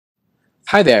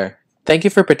Hi there. Thank you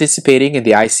for participating in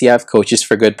the ICF Coaches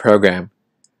for Good program.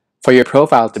 For your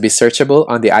profile to be searchable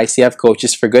on the ICF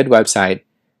Coaches for Good website,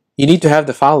 you need to have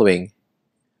the following: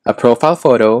 a profile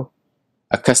photo,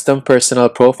 a custom personal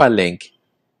profile link.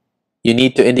 You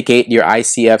need to indicate your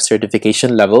ICF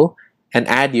certification level and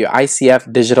add your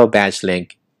ICF digital badge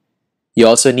link. You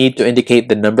also need to indicate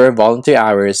the number of volunteer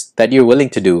hours that you're willing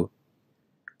to do,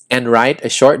 and write a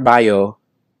short bio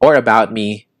or about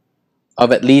me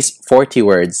of at least 40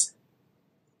 words.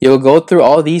 You will go through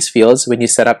all these fields when you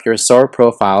set up your SOAR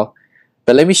profile,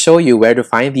 but let me show you where to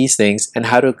find these things and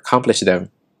how to accomplish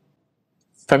them.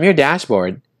 From your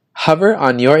dashboard, hover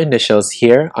on your initials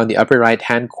here on the upper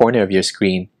right-hand corner of your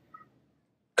screen.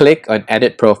 Click on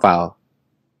Edit Profile.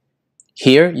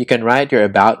 Here, you can write your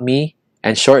About Me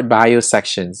and Short Bio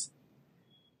sections.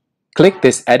 Click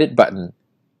this Edit button.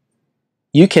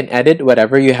 You can edit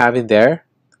whatever you have in there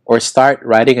or start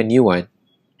writing a new one.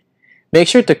 Make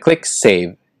sure to click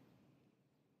Save.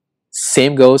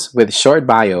 Same goes with Short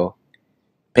Bio.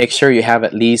 Make sure you have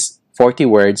at least 40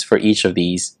 words for each of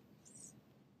these.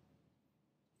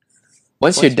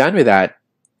 Once you're done with that,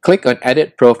 click on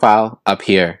Edit Profile up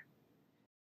here.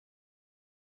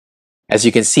 As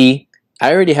you can see,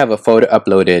 I already have a photo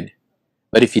uploaded,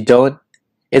 but if you don't,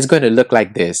 it's going to look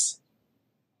like this.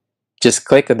 Just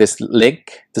click on this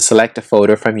link to select a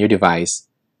photo from your device.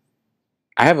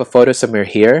 I have a photo somewhere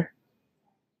here.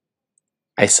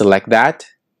 I select that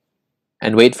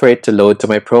and wait for it to load to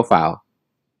my profile.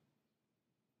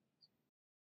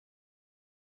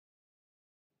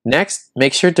 Next,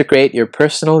 make sure to create your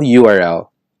personal URL.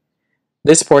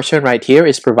 This portion right here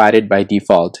is provided by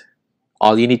default.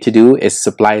 All you need to do is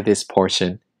supply this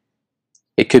portion.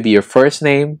 It could be your first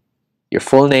name, your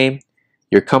full name,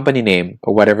 your company name,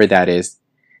 or whatever that is.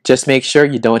 Just make sure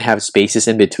you don't have spaces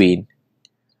in between.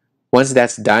 Once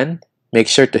that's done, make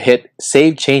sure to hit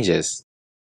Save Changes.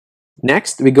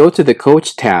 Next, we go to the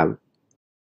Coach tab.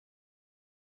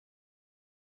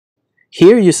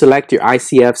 Here you select your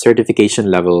ICF certification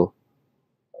level.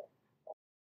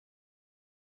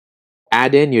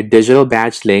 Add in your digital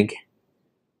badge link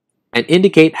and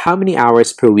indicate how many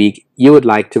hours per week you would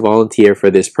like to volunteer for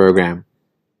this program.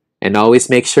 And always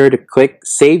make sure to click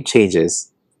Save Changes.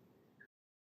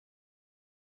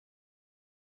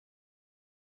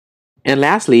 And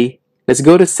lastly, let's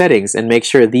go to Settings and make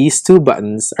sure these two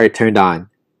buttons are turned on.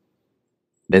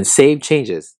 Then Save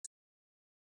Changes.